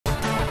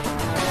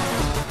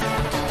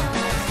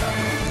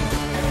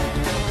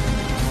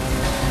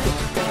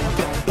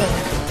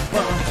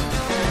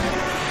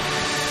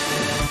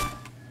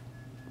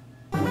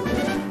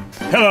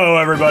Hello,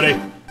 everybody.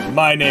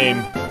 My name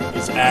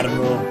is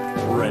Admiral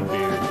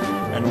Redbeard,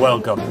 and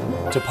welcome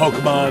to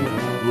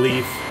Pokemon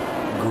Leaf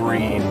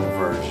Green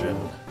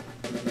version.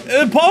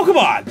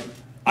 Pokemon!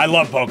 I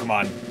love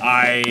Pokemon.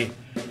 I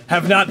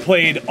have not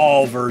played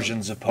all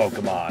versions of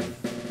Pokemon,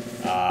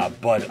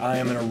 but I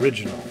am an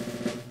original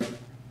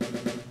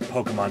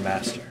Pokémon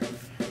Master.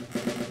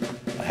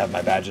 I have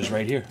my badges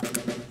right here.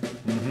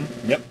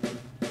 Yep.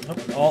 Oh,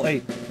 all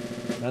 8.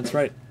 That's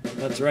right.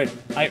 That's right.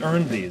 I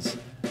earned these.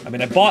 I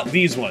mean, I bought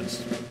these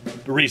ones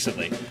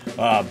recently,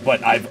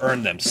 but I've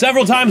earned them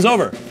several times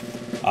over.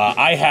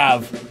 I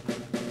have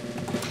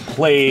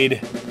played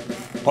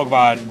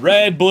Pokemon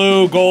Red,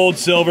 Blue, Gold,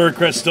 Silver,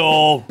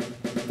 Crystal,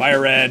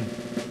 Fire Red,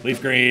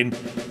 Leaf Green,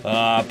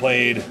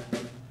 played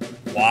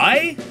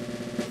Y?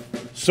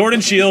 Sword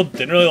and Shield,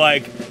 didn't really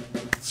like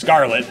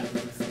Scarlet.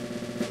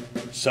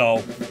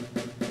 So,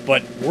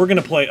 but we're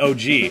gonna play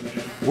OG.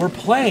 We're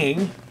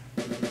playing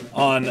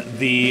on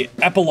the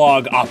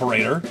Epilogue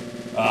operator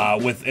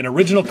with an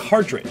original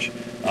cartridge.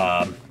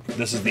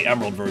 This is the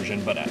Emerald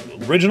version, but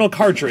original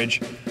cartridge,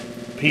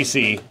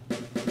 PC,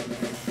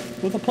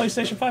 with a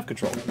PlayStation 5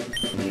 controller.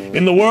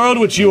 In the world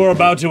which you are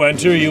about to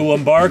enter, you will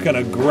embark on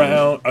a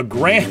grand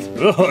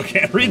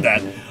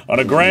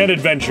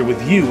adventure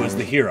with you as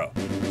the hero.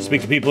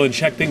 Speak to people and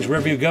check things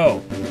wherever you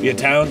go, via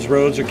towns,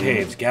 roads, or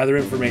caves. Gather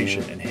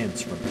information and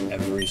hints from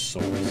every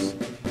source.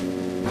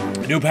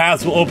 New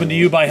paths will open to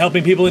you by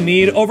helping people in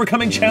need,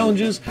 overcoming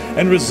challenges,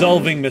 and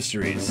resolving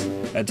mysteries.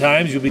 At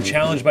times, you'll be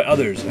challenged by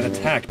others and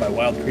attacked by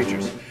wild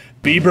creatures.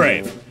 Be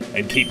brave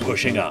and keep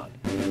pushing on.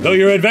 Through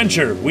your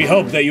adventure, we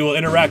hope that you will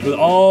interact with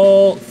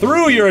all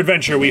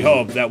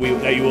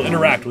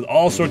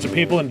sorts of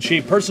people and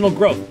achieve personal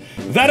growth.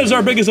 That is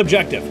our biggest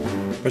objective.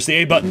 Press the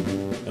A button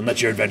and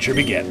let your adventure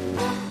begin.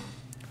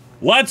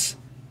 Let's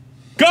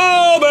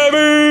go,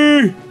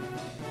 baby!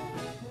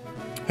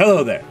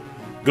 Hello there.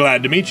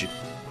 Glad to meet you.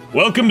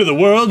 Welcome to the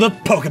world of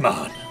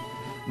Pokemon.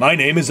 My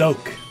name is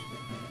Oak.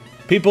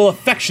 People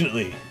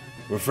affectionately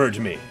refer to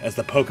me as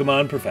the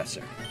Pokemon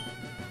Professor.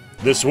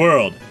 This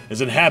world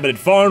is inhabited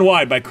far and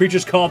wide by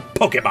creatures called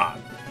Pokemon.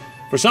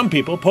 For some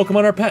people,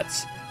 Pokemon are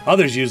pets.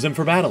 Others use them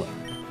for battling.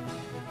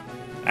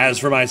 As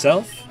for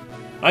myself,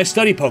 I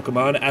study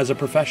Pokemon as a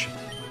profession.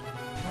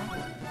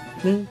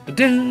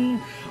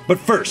 But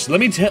first,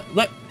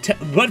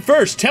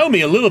 tell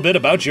me a little bit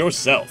about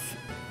yourself.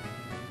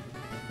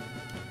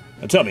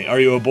 Now tell me, are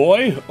you a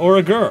boy or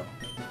a girl?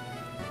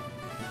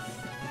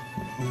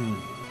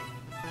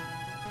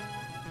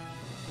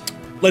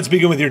 Let's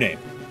begin with your name.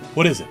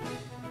 What is it?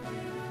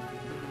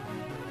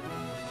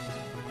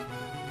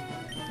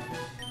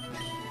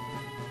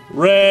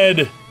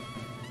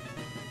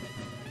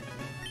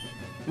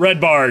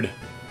 Redbeard.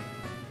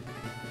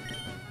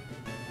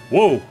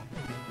 Whoa.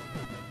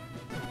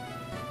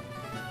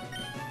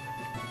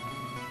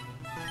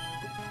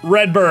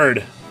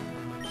 Redbeard.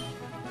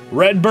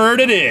 Redbeard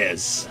it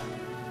is.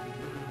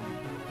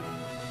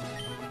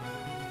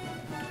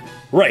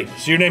 Right,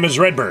 so your name is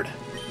Redbeard.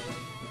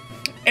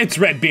 It's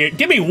Redbeard.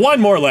 Give me one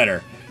more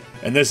letter.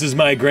 And this is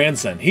my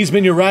grandson. He's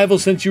been your rival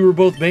since you were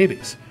both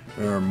babies.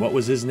 What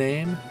was his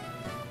name?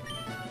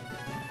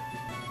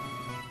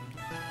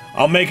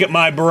 I'll make it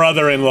my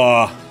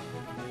brother-in-law.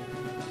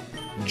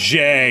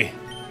 Jay.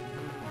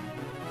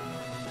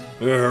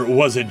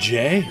 Was it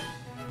Jay?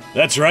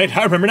 That's right,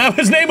 I remember now.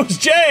 His name was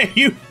Jay,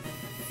 you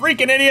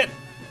freaking idiot.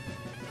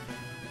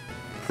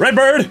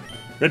 Redbeard,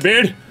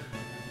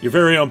 your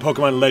very own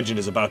Pokemon legend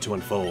is about to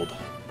unfold.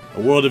 A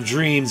world of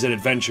dreams and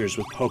adventures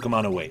with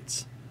Pokemon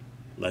awaits.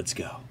 Let's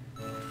go.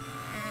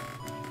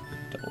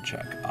 Double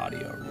check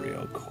audio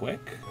real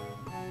quick.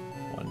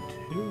 1,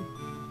 2.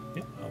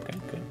 Yep, okay,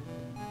 good.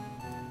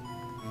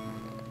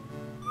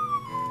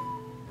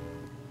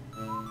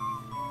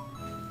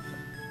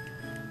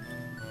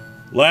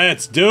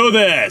 Let's do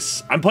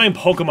this! I'm playing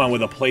Pokemon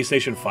with a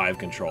PlayStation 5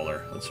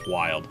 controller. That's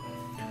wild.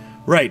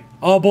 Right,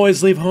 all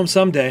boys leave home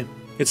someday.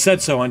 It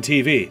said so on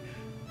TV.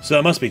 So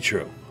it must be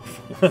true.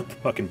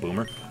 Fucking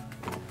boomer.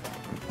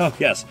 Oh,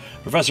 yes.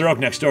 Professor Oak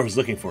next door was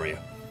looking for you.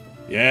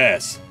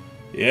 Yes.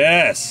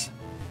 Yes.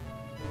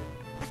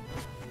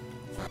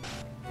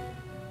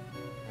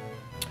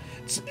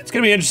 It's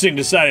gonna be interesting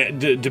to decide,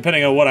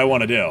 depending on what I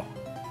want to do.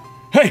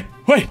 Hey!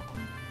 Wait!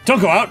 Don't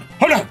go out!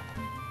 Hold on!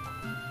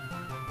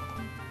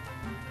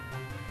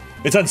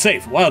 It's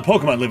unsafe. Wild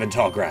Pokemon live in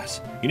tall grass.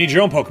 You need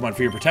your own Pokemon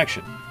for your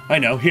protection. I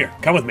know. Here,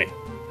 come with me.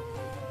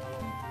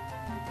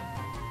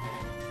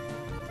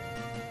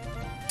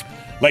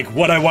 Like,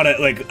 what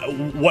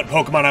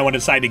Pokemon I want to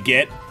decide to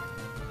get.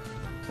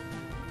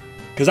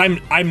 Because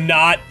I'm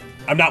not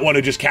one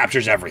who just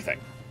captures everything.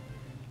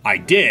 I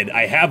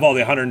have all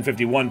the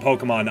 151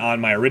 Pokemon on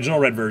my original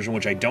red version,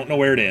 which I don't know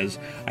where it is.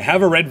 I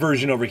have a red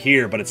version over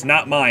here, but it's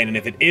not mine, and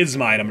if it is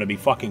mine, I'm gonna be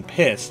fucking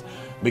pissed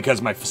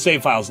because my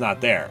save file's not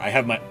there. I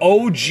have my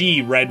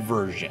OG red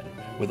version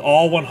with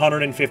all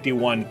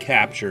 151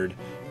 captured.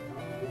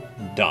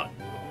 Done.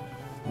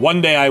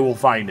 One day I will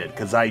find it,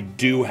 because I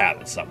do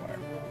have it somewhere.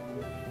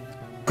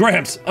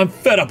 Gramps, I'm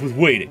fed up with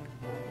waiting.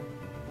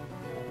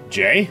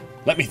 Jay?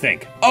 Let me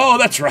think. Oh,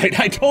 that's right.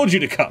 I told you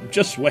to come.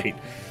 Just wait.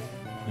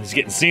 He's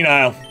getting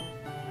senile.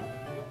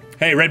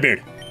 Hey,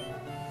 Redbeard.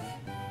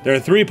 There are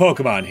 3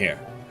 Pokemon here.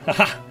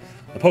 Haha.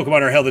 The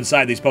Pokemon are held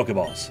inside these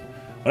Pokeballs.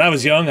 When I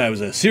was young, I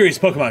was a serious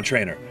Pokemon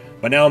trainer.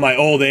 But now in my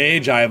old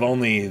age, I have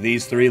only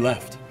these 3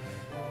 left.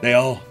 They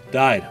all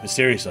died,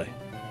 mysteriously.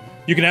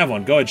 You can have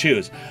one. Go ahead,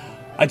 choose.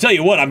 I tell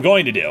you what I'm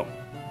going to do.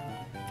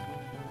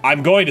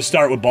 I'm going to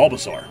start with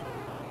Bulbasaur.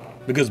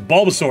 Because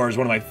Bulbasaur is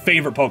one of my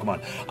favorite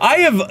Pokemon. I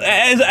have,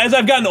 as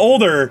I've gotten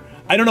older,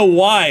 I don't know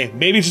why.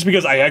 Maybe it's just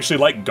because I actually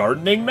like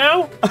gardening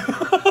now.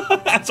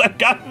 As I've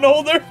gotten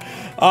older.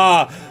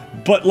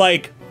 But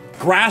like,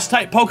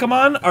 grass-type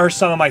Pokemon are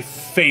some of my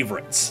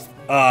favorites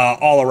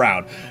all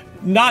around.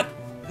 Not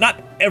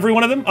every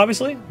one of them,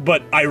 obviously,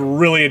 but I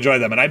really enjoy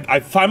them. And I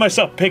find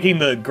myself picking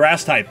the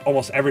grass-type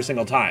almost every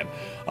single time.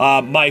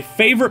 My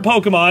favorite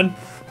Pokemon...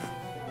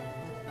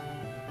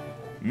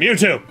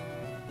 Mewtwo.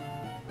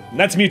 And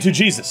that's Mewtwo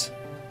Jesus.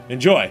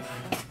 Enjoy.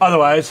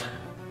 Otherwise,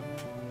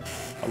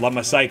 I love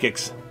my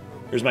psychics.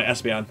 Here's my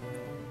Espeon.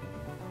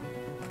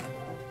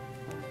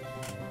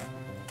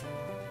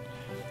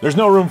 There's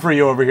no room for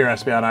you over here,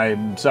 Espeon.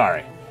 I'm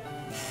sorry.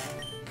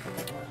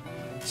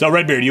 So,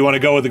 Redbeard, you want to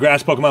go with the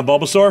grass Pokemon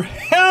Bulbasaur?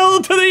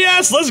 Hell to the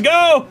yes! Let's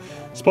go!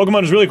 This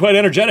Pokemon is really quite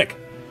energetic.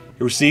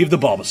 You received the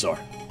Bulbasaur.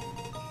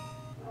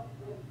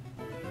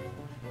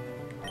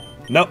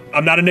 Nope,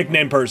 I'm not a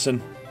nickname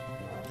person.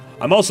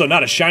 I'm also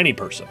not a shiny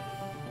person.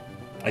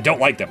 I don't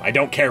like them. I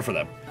don't care for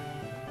them.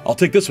 I'll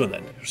take this one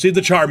then. Receive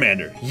the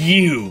Charmander.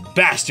 You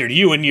bastard,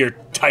 you and your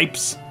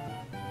types.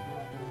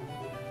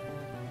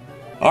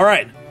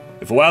 Alright.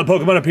 If a wild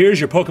Pokemon appears,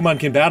 your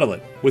Pokemon can battle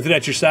it. With it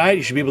at your side,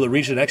 you should be able to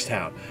reach the next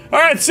town.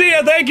 Alright, see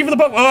ya! Thank you for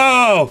the Pokemon.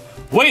 Oh!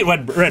 Wait,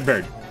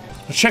 Redbeard.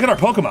 Let's check out our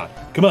Pokemon.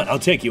 Come on, I'll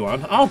take you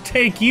on. I'll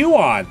take you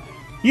on.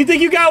 You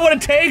think you got what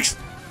it takes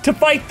to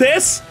fight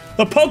this?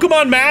 The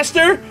Pokémon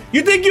Master?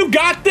 You think you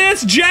got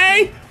this,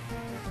 Jay?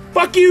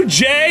 Fuck you,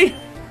 Jay!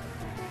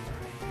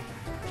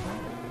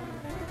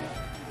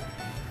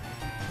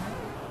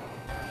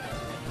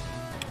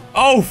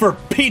 Oh, for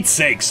Pete's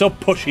sake, so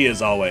pushy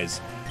as always.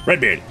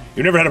 Redbeard,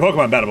 you've never had a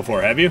Pokemon battle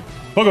before, have you?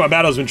 Pokemon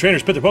battles when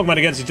trainers pit their Pokemon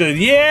against each other.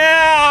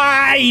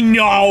 Yeah, I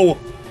know!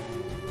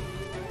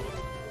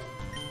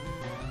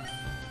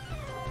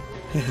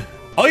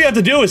 All you have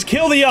to do is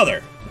kill the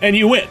other, and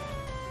you win.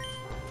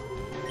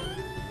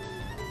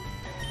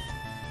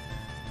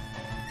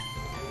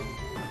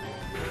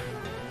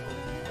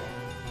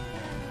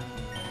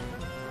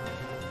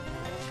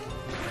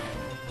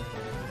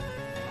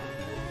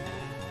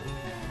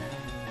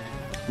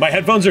 My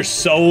headphones are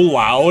so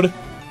loud,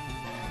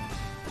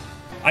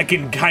 I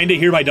can kind of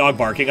hear my dog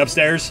barking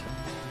upstairs.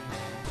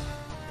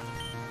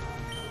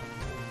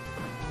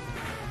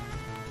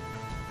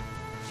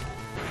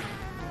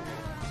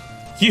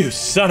 You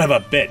son of a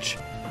bitch.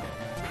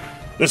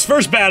 This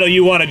first battle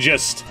you want to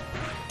just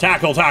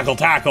tackle, tackle,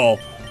 tackle,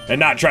 and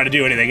not try to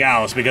do anything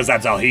else, because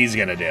that's all he's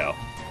gonna do.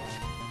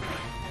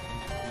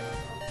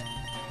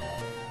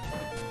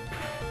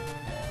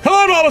 Come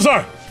on,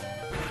 Bulbasaur!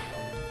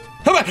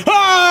 Come on!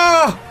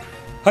 Ah!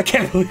 I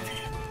can't believe you.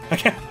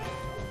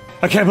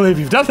 I can't believe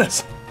you've done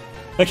this.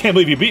 I can't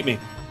believe you beat me.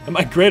 Am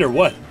I great or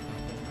what?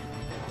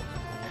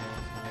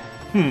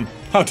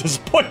 How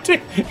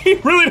disappointing. He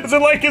really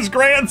doesn't like his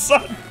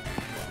grandson.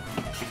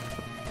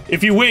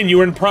 If you win,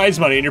 you earn prize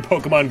money and your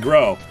Pokemon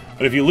grow.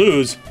 But if you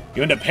lose,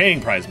 you end up paying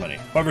prize money.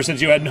 However,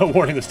 since you had no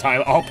warning this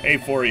time, I'll pay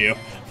for you.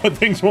 But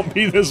things won't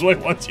be this way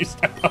once you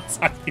step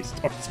outside these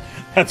doors.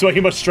 That's why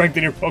you must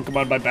strengthen your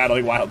Pokemon by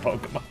battling wild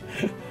Pokemon.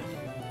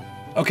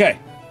 Okay,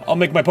 I'll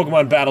make my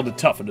Pokemon battle to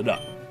toughen it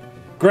up.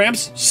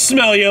 Gramps,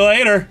 smell you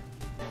later!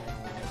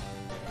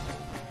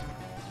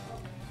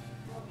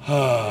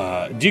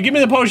 Do you give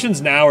me the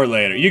potions now or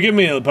later? You give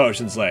me the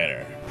potions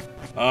later.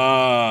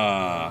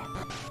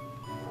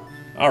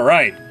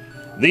 Alright.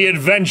 The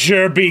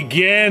adventure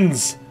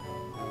begins!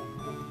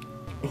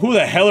 Who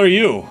the hell are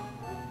you?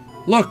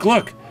 Look,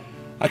 look!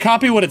 I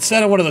copied what it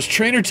said on one of those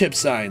trainer tip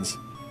signs.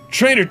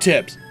 Trainer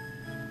tips!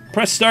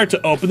 Press start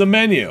to open the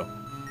menu.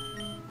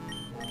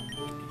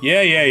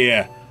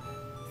 Yeah.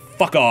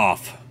 Fuck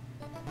off.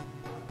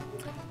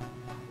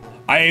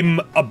 I'm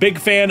a big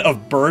fan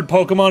of bird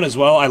Pokemon as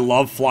well. I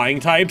love flying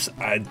types.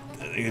 I've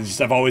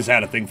always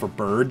had a thing for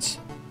birds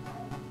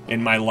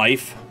in my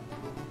life.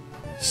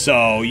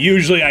 So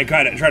usually I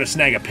try to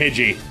snag a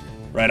Pidgey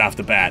right off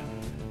the bat.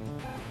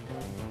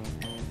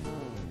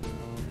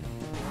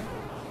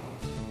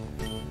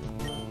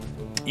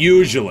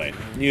 Usually.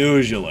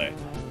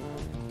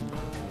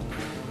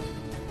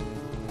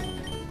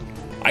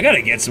 I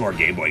gotta get some more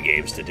Game Boy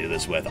games to do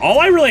this with. All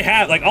I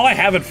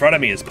have in front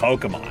of me is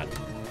Pokemon.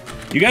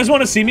 You guys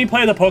want to see me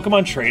play the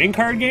Pokemon trading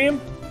card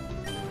game?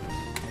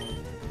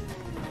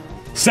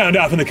 Sound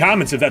off in the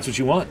comments if that's what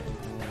you want.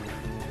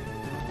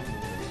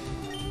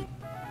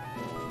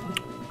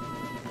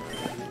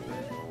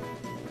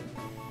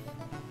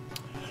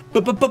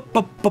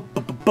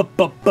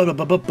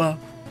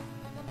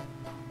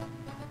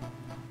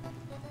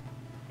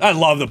 I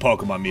love the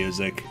Pokemon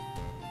music.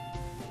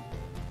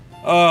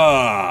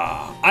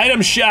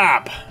 Item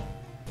shop.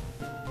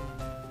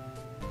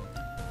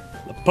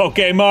 The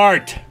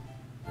Pokemart.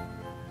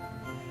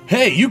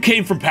 Hey, you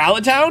came from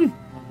Pallet Town?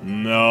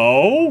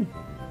 No.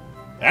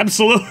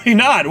 Absolutely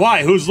not.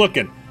 Why? Who's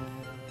looking?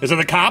 Is it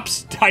the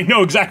cops? I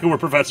know exactly where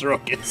Professor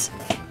Oak is.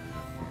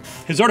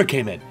 His order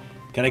came in.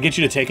 Can I get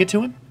you to take it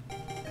to him?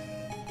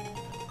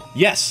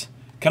 Yes.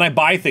 Can I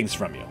buy things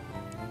from you?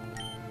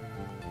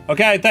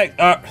 Okay,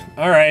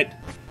 alright.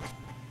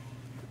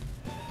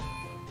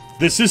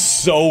 This is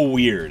so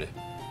weird.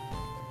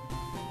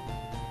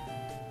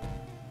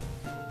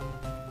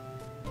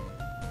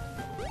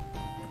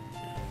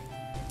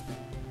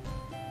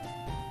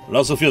 It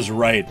also feels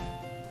right.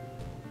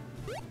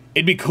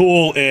 It'd be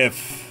cool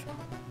if...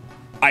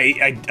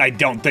 I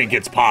don't think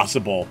it's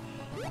possible,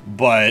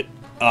 but...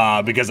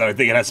 because I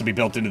think it has to be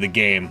built into the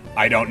game.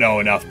 I don't know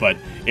enough, but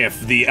if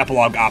the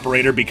epilogue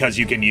operator, because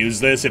you can use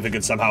this, if it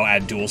could somehow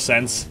add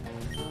DualSense,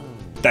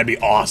 that'd be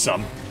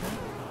awesome.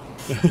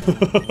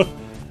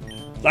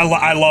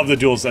 I love the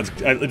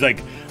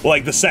DualSense.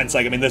 Like the sense.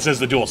 Like, I mean, this is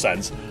the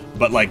DualSense,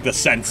 but like the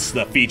sense,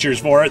 the features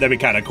for it, that'd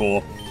be kind of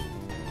cool.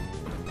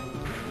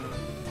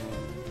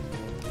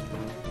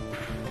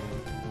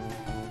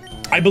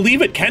 I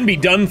believe it can be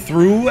done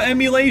through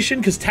emulation,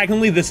 because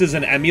technically this is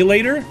an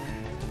emulator.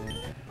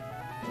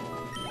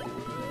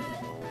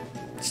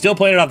 Still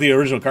playing it off the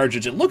original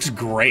cartridge. It looks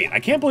great.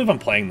 I can't believe I'm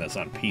playing this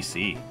on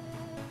PC.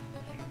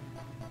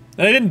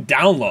 And I didn't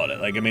download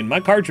it. Like, I mean, my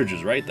cartridge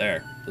is right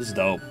there. This is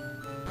dope.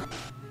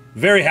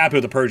 Very happy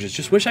with the purchase.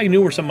 Just wish I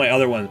knew where some of my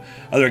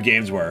other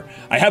games were.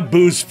 I have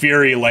Boo's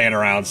Fury laying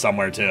around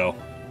somewhere, too.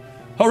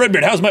 Oh,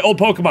 Redbeard, how's my old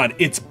Pokemon?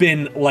 It's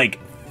been, like,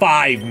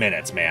 5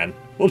 minutes, man.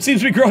 Well, it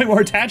seems to be growing more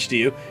attached to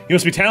you. You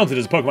must be talented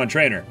as a Pokemon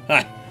trainer.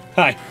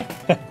 Hi.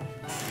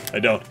 I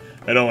don't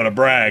want to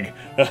brag,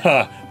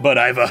 but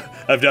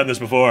I've done this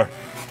before.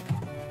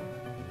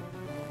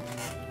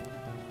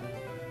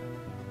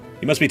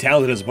 You must be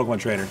talented as a Pokemon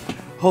trainer.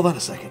 Hold on a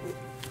second.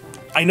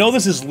 I know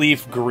this is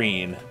Leaf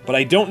Green, but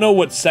I don't know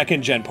what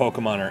second-gen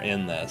Pokemon are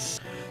in this.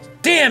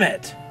 Damn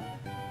it!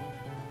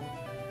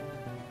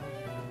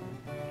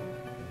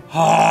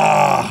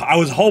 I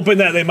was hoping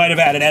that they might have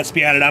added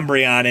Espeon and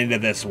Umbreon into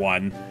this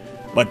one,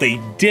 but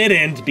they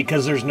didn't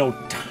because there's no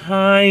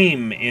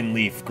time in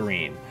Leaf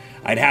Green.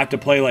 I'd have to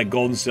play like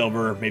Gold and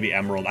Silver, maybe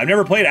Emerald. I've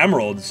never played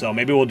Emerald, so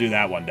maybe we'll do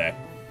that one day.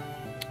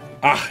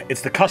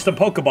 It's the custom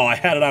Pokeball. I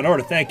had it on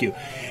order, thank you.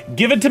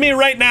 Give it to me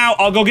right now.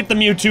 I'll go get the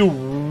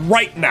Mewtwo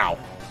right now.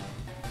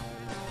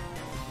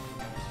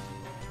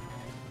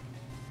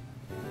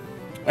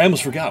 I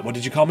almost forgot. What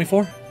did you call me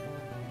for?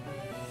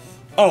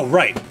 Oh,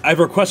 right. I have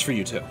a request for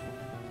you two.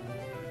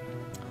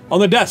 On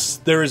the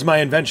desk, there is my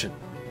invention,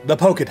 the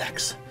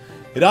Pokedex.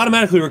 It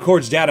automatically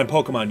records data on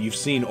Pokemon you've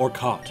seen or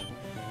caught.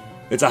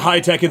 It's a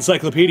high-tech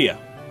encyclopedia.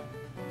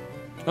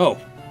 Oh,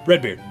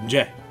 Redbeard and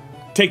Jay,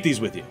 take these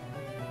with you.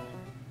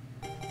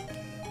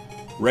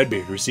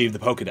 Redbeard received the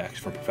Pokedex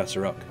from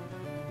Professor Oak.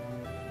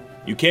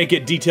 You can't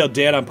get detailed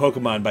data on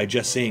Pokemon by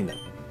just seeing them.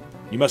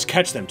 You must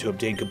catch them to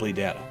obtain complete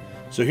data.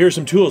 So here are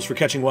some tools for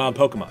catching wild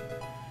Pokemon.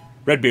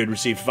 Redbeard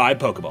received 5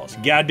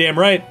 Pokeballs. Goddamn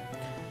right.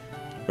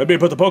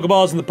 Redbeard put the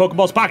Pokeballs in the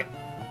Pokeball's pocket.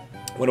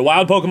 When a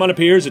wild Pokemon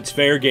appears, it's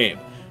fair game.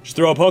 Just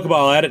throw a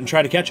Pokeball at it and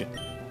try to catch it.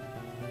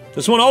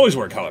 This won't always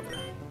work, however.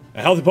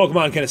 A healthy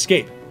Pokemon can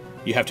escape.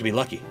 You have to be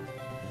lucky.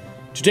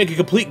 To take a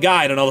complete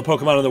guide on all the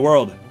Pokemon in the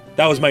world,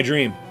 that was my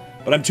dream.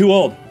 But I'm too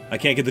old. I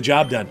can't get the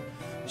job done.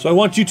 So I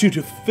want you two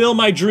to fulfill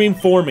my dream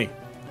for me.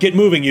 Get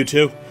moving, you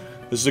two.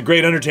 This is a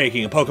great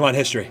undertaking in Pokemon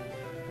history.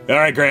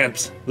 Alright,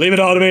 Gramps. Leave it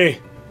all to me.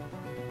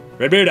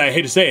 Redbeard, I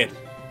hate to say it,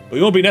 but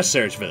we won't be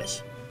necessary for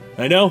this.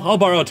 I know, I'll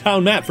borrow a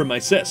town map from my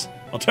sis.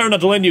 I'll try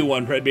not to lend you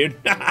one, Redbeard.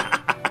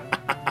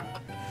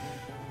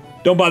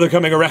 Don't bother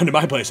coming around to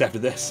my place after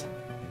this.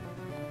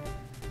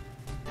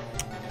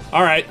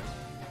 Alright.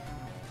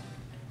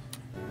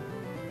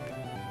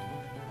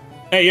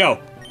 Hey, yo.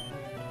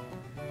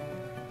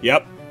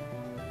 Yep.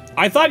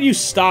 I thought you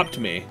stopped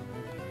me.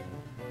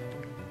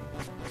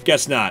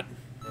 Guess not.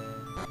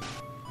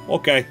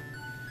 Okay.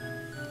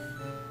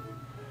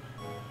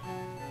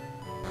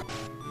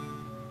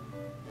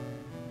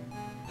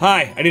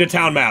 Hi, I need a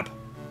town map.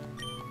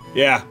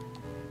 Yeah.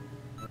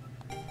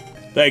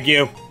 Thank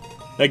you.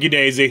 Thank you,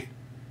 Daisy.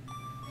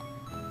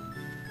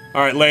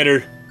 Alright,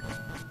 later.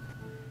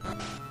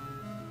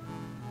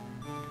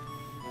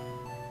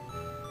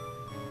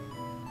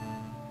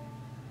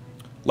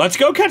 Let's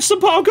go catch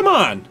some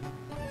Pokemon!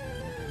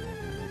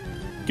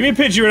 Give me a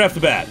picture right off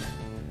the bat.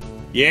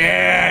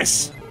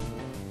 Yes!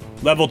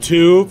 Level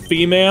 2,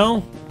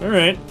 female.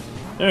 Alright.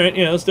 Alright,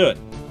 yeah, let's do it.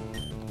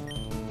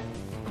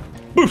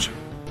 Boosh!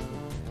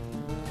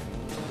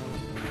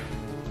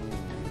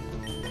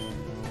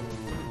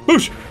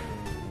 Boosh!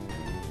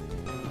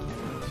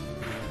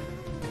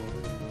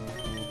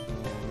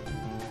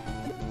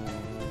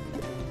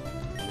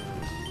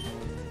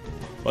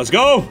 Let's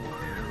go!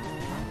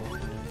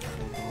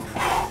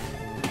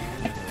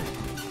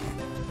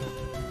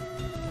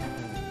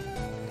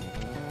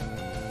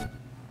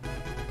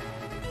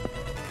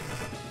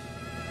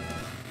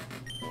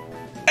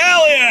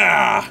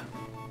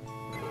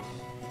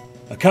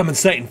 A common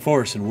sight in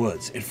forests and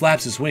woods. It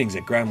flaps its wings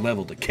at ground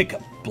level to kick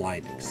up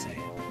blinding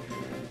sand.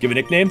 Give a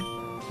nickname?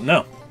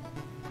 No.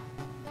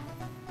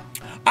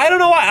 I don't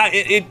know why.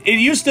 It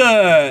used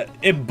to...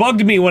 It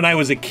bugged me when I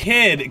was a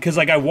kid, because,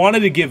 like, I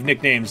wanted to give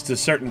nicknames to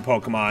certain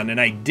Pokemon, and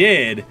I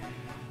did.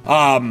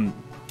 And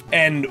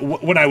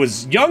when I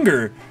was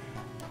younger,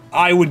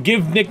 I would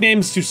give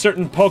nicknames to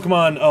certain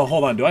Pokemon... Oh,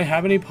 hold on. Do I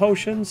have any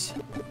potions?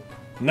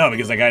 No,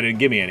 because that guy didn't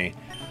give me any.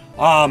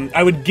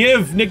 I would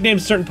give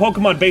nicknames to certain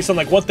Pokemon based on,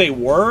 like, what they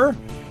were,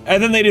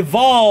 and then they'd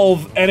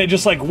evolve, and it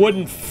just, like,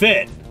 wouldn't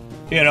fit,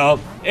 you know?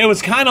 It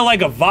was kind of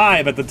like a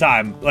vibe at the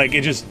time. Like,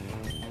 it just...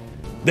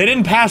 They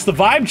didn't pass the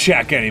vibe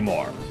check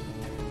anymore.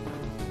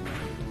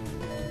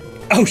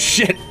 Oh,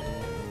 shit!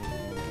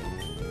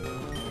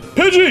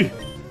 Pidgey!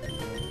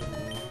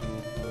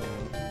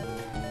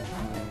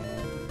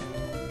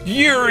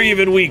 You're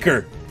even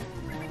weaker!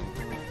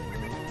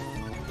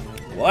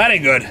 Well, that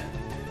ain't good.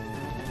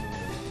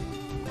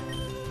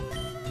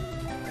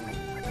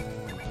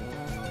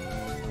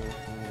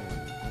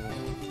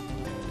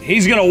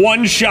 He's gonna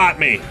one-shot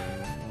me.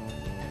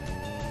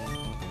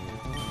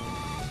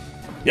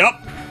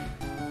 Yup.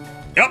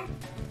 Yup.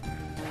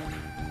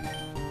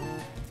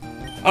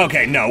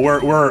 Okay, no,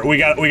 we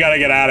gotta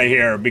get out of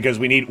here because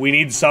we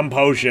need some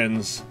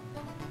potions.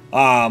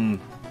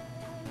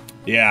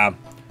 Yeah.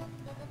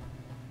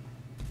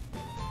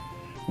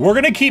 We're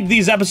gonna keep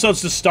these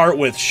episodes to start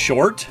with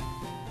short.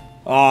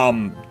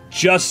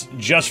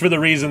 Just for the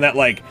reason that,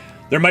 like,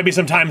 there might be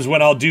some times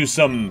when I'll do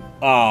some,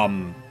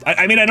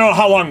 I mean, I don't know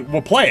how long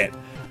we'll play it,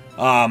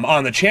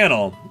 on the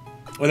channel.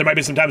 Or there might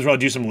be some times where I'll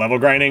do some level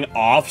grinding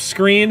off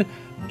screen,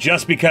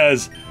 just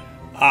because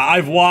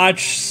I've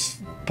watched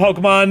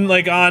Pokemon,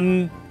 like,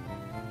 on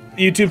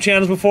YouTube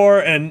channels before,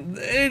 and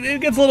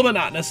it gets a little bit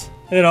monotonous.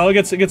 You know, it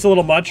gets a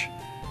little much.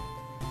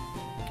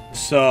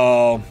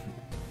 So,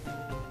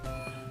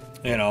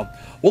 you know,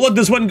 we'll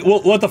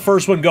let the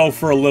first one go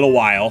for a little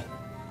while.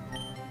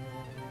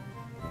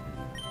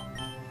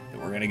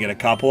 We're gonna get a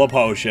couple of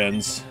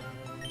potions,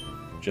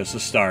 just to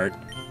start.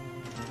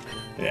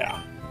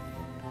 Yeah.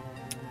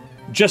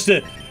 Just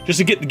to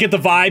get the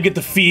vibe, get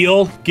the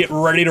feel, get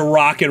ready to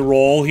rock and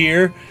roll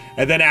here.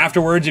 And then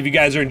afterwards, if you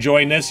guys are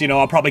enjoying this, you know,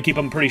 I'll probably keep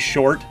them pretty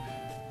short.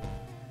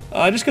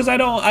 Just because I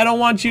don't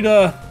want you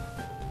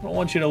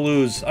to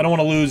lose. I don't want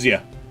to lose you.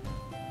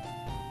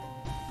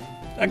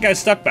 That guy's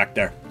stuck back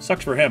there.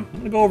 Sucks for him. I'm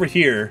gonna go over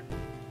here.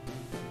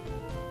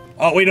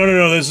 Oh wait,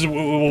 no. This is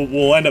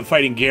we'll end up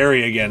fighting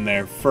Gary again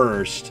there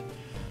first.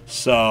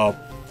 So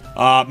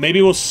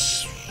maybe we'll.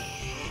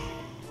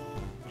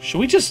 Should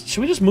we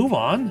just move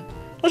on?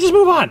 Let's just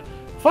move on.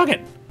 Fuck it.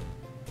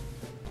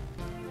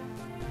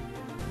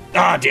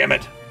 Ah, damn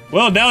it.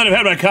 Well, now that I've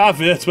had my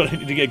coffee, that's what I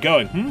need to get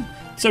going.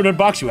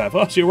 $700 you have.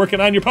 Oh, so you're working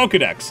on your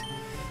Pokedex.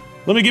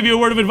 Let me give you a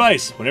word of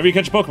advice. Whenever you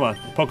catch a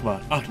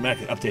Pokemon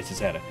automatically updates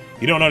its data.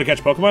 You don't know how to catch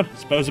a Pokemon?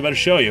 Suppose I better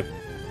show you.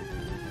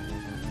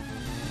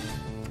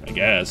 I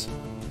guess.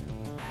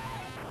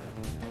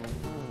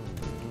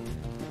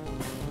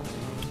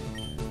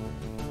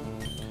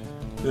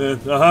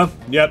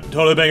 Yep,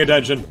 totally paying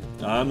attention.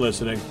 I'm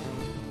listening.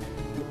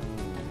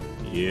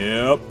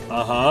 Yep,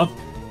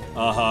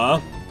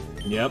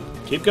 Yep,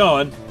 keep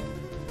going.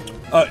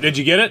 Did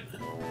you get it?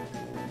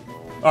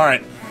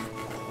 Alright.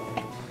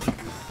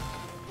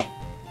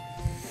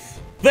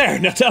 There,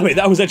 now tell me,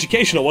 that was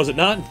educational, was it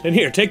not? And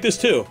here, take this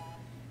too.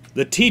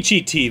 The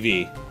Teachy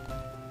TV.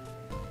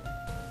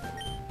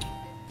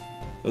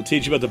 They'll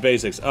teach you about the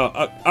basics.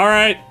 Oh,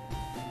 alright.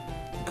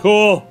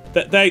 Cool.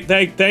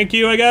 Thank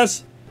you, I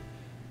guess.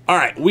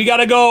 Alright, we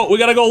gotta go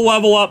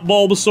level up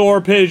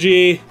Bulbasaur,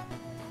 Pidgey.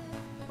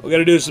 We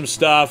gotta do some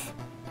stuff.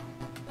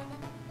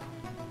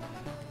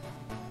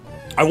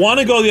 I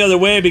want to go the other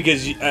way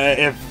because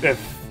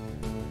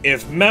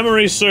if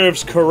memory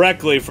serves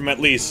correctly from at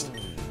least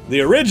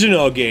the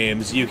original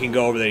games, you can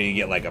go over there and you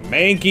get like a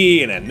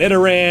Mankey and a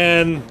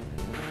Nidoran.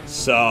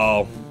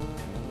 So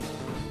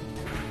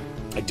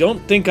I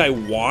don't think I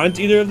want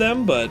either of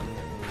them, but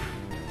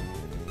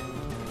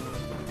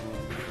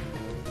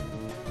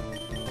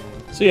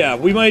so yeah,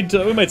 we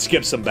might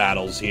skip some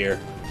battles here.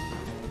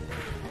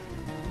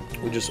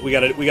 We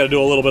gotta do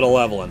a little bit of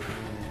leveling.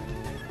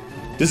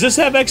 Does this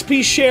have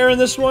XP share in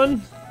this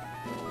one?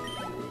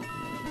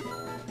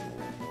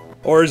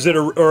 Or is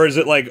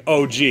it like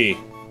OG?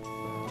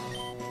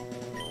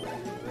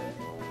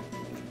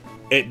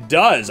 It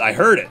does. I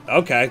heard it.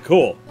 Okay,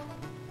 cool.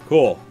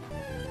 Cool.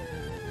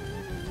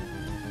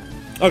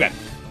 Okay.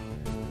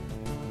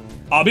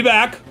 I'll be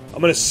back.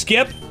 I'm gonna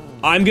skip.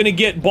 I'm gonna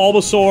get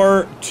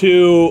Bulbasaur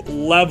to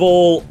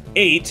level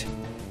 8,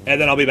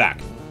 and then I'll be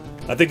back.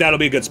 I think that'll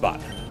be a good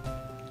spot.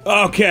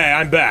 Okay,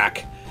 I'm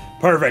back.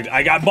 Perfect.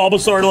 I got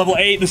Bulbasaur to level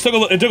 8. It took a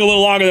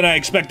little longer than I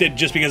expected,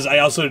 just because I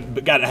also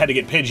had to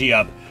get Pidgey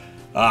up.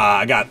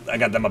 I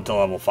got them up to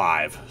level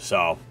 5.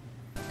 So,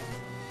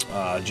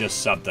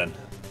 just something.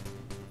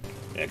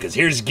 Yeah, because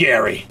here's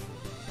Gary.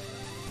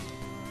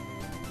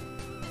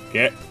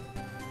 Okay.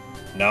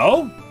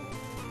 No?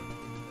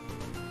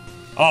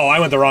 Oh, I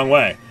went the wrong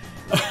way.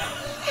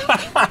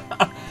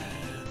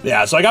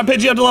 Yeah, so I got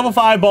Pidgey up to level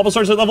 5,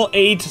 Bulbasaur's at level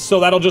 8,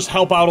 so that'll just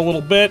help out a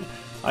little bit.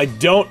 I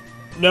don't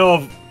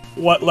know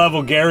what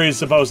level Gary's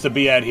supposed to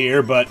be at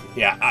here, but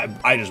yeah,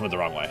 I just went the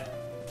wrong way.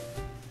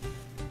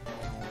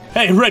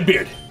 Hey,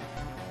 Redbeard!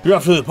 You're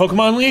off to the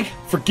Pokemon League?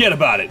 Forget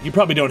about it. You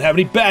probably don't have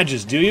any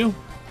badges, do you?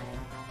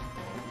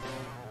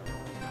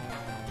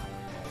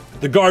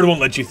 The guard won't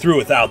let you through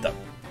without them.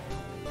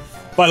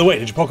 By the way,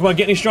 did your Pokemon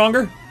get any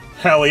stronger?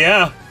 Hell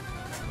yeah.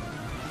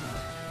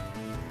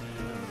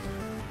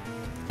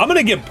 I'm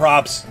gonna give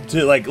props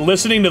to, like,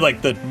 listening to,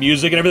 like, the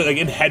music and everything,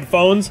 like, in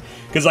headphones.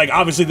 Because, like,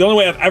 obviously, the only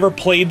way I've ever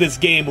played this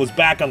game was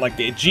back on, like,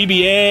 the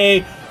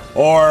GBA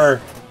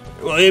or...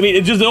 Well, I mean,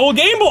 it's just an old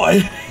Game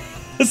Boy.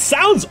 It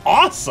sounds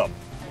awesome.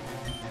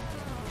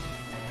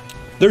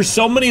 There's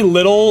so many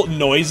little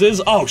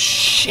noises. Oh,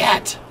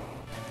 shit.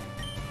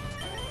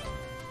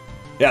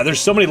 Yeah, there's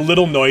so many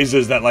little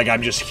noises that, like,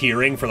 I'm just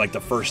hearing for, like, the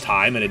first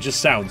time, and it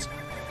just sounds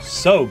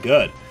so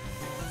good.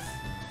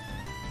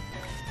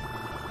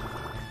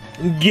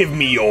 Give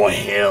me your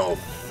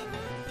health.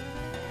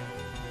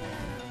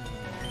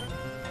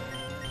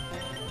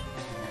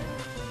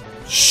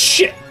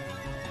 Shit.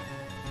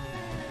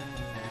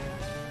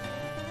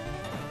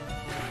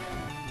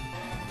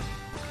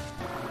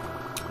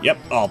 Yep,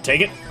 I'll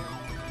take it.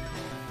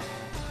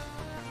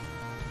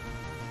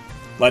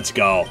 Let's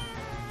go.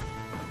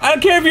 I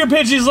don't care if your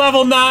Pidgey's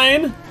level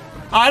 9.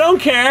 I don't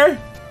care.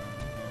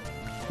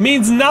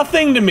 Means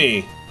nothing to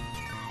me.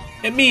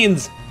 It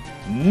means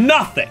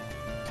nothing.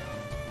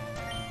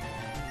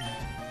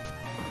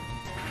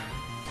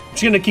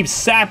 It's gonna keep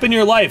sapping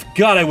your life.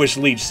 God, I wish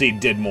Leech Seed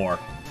did more.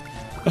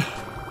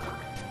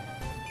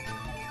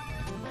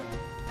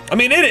 I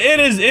mean, it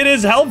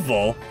is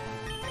helpful.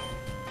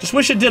 Just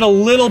wish it did a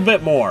little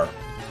bit more.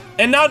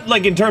 And not,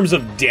 like, in terms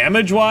of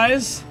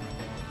damage-wise.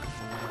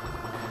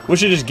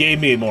 Wish it just gave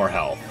me more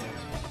health.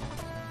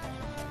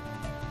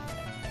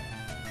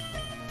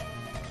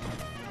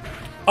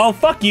 Oh,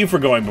 fuck you for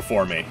going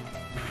before me.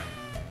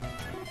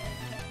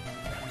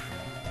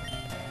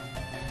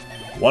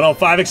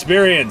 105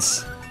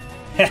 experience.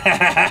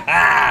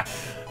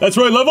 That's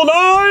right, level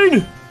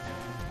 9!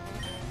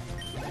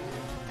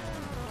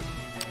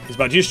 He's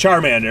about to use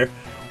Charmander.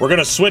 We're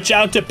gonna switch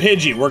out to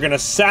Pidgey. We're gonna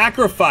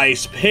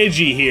sacrifice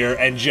Pidgey here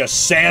and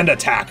just sand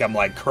attack him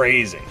like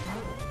crazy.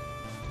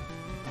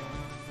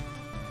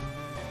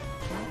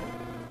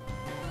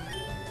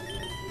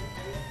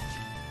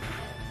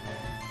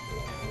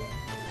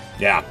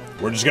 Yeah,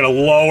 we're just gonna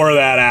lower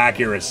that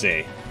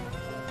accuracy.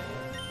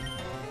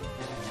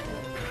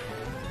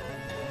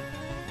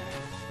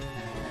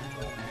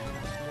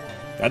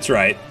 That's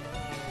right.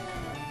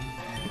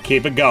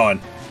 Keep it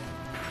going.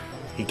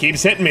 He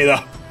keeps hitting me,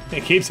 though. He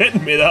keeps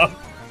hitting me, though.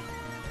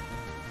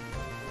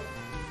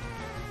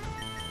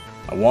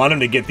 I want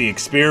him to get the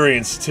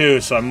experience,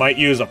 too, so I might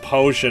use a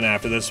potion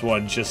after this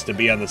one just to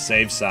be on the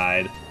safe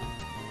side.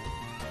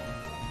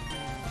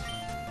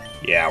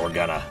 Yeah, we're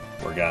gonna.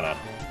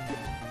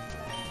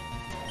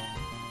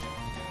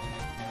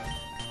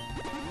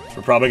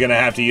 We're probably gonna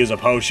have to use a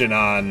potion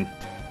on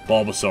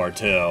Bulbasaur,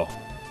 too.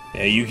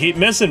 Yeah, you keep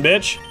missing,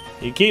 bitch.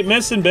 You keep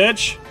missing,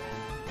 bitch.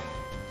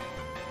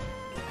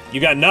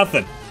 You got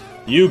nothing.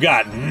 You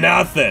got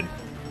nothing.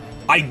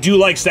 I do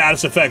like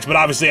status effects, but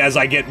obviously as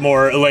I get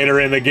more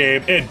later in the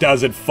game, it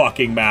doesn't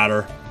fucking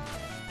matter.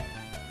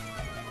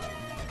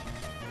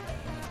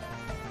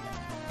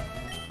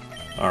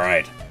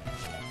 Alright.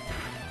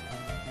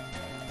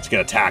 Let's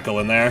get a tackle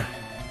in there.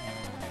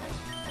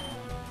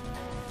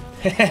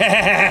 Because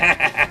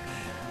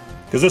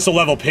this will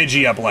level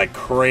Pidgey up like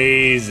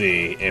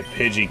crazy if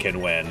Pidgey can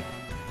win.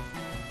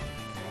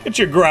 Get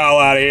your growl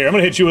out of here. I'm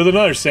gonna hit you with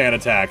another sand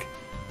attack.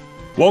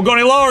 Won't go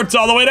any lower, it's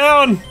all the way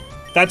down.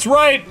 That's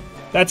right.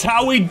 That's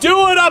how we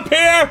do it up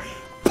here.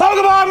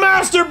 Pokémon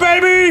Master,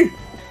 baby!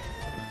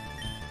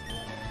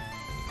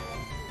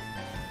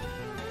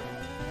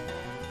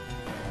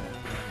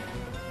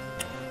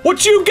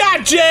 What you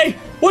got, Jay?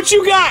 What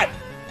you got?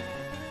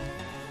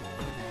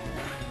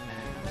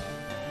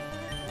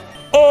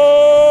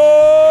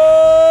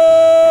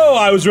 Oh!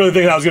 I was really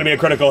thinking that was gonna be a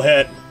critical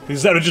hit.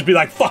 Because that would just be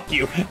like, fuck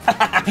you.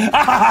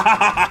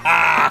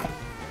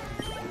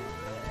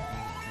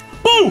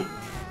 Boo!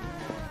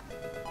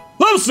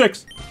 Level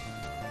 6!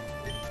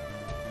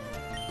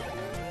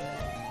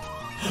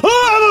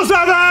 Level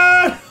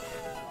 7!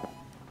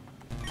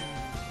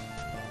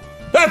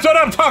 That's what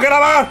I'm talking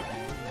about!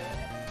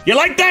 You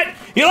like that?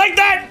 You like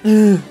that?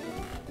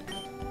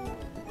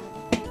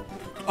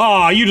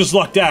 Aw, you just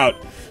lucked out.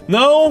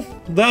 No,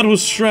 that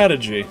was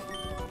strategy.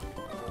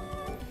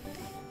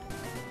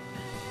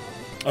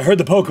 I heard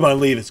the Pokemon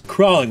League is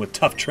crawling with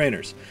tough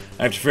trainers.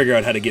 I have to figure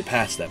out how to get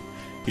past them.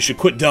 You should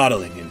quit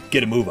dawdling and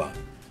get a move on.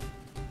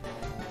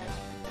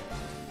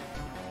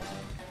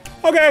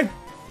 Okay.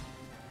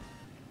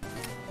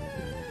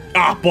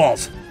 Ah,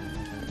 balls.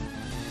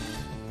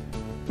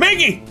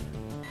 Mankey!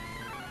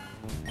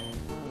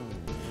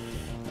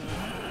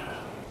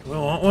 Do I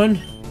want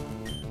one?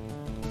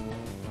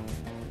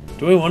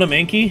 Do I want a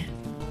Mankey?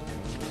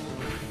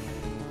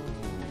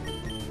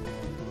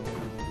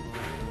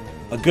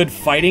 A good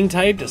fighting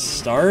type to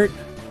start?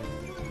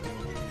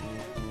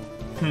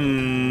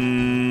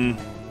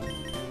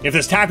 If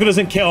this tackle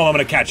doesn't kill him, I'm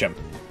gonna catch him.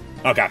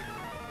 Okay.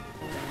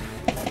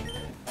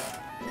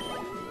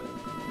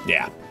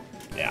 Yeah.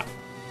 Yeah.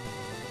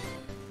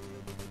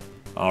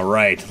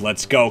 Alright,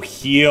 let's go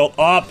heal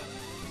up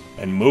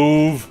and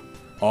move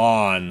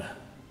on.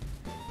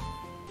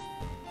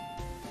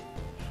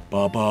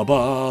 Ba ba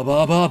ba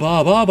ba ba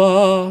ba ba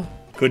ba.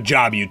 Good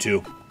job, you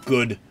two.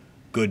 Good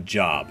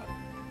job.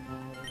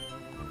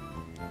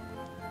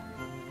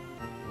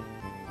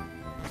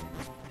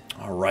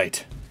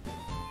 Alright.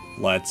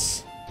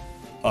 Let's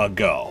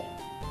go.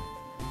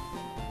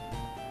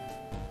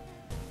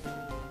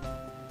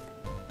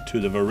 To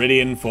the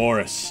Viridian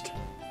Forest.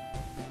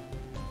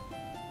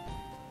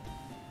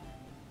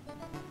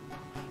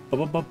 I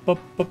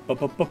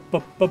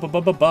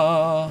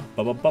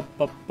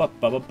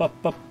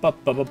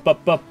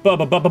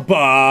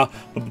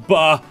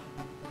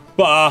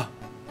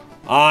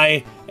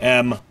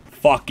am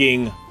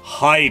fucking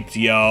hyped,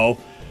 yo.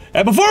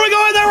 And before we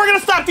go in there, we're gonna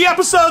stop the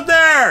episode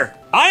there!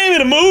 I am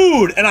in a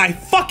mood, and I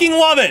fucking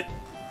love it!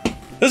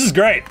 This is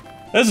great.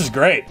 This is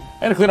great.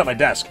 I had to clean up my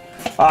desk.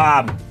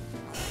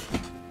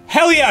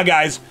 Hell yeah,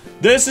 guys.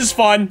 This is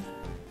fun.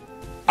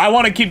 I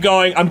want to keep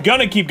going. I'm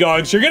gonna keep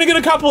going. So you're gonna get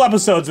a couple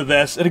episodes of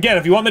this. And again,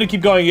 if you want me to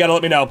keep going, you gotta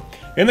let me know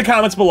in the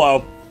comments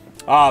below.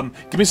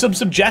 Give me some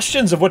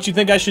suggestions of what you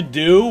think I should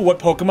do, what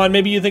Pokemon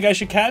maybe you think I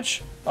should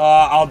catch.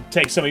 I'll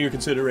take some of your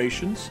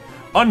considerations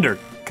under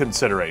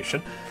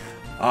consideration.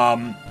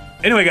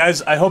 Anyway,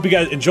 guys, I hope you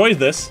guys enjoyed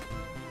this.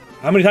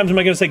 How many times am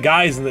I gonna say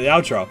guys in the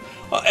outro?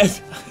 I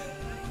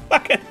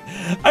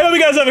hope you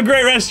guys have a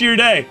great rest of your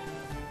day.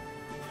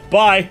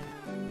 Bye.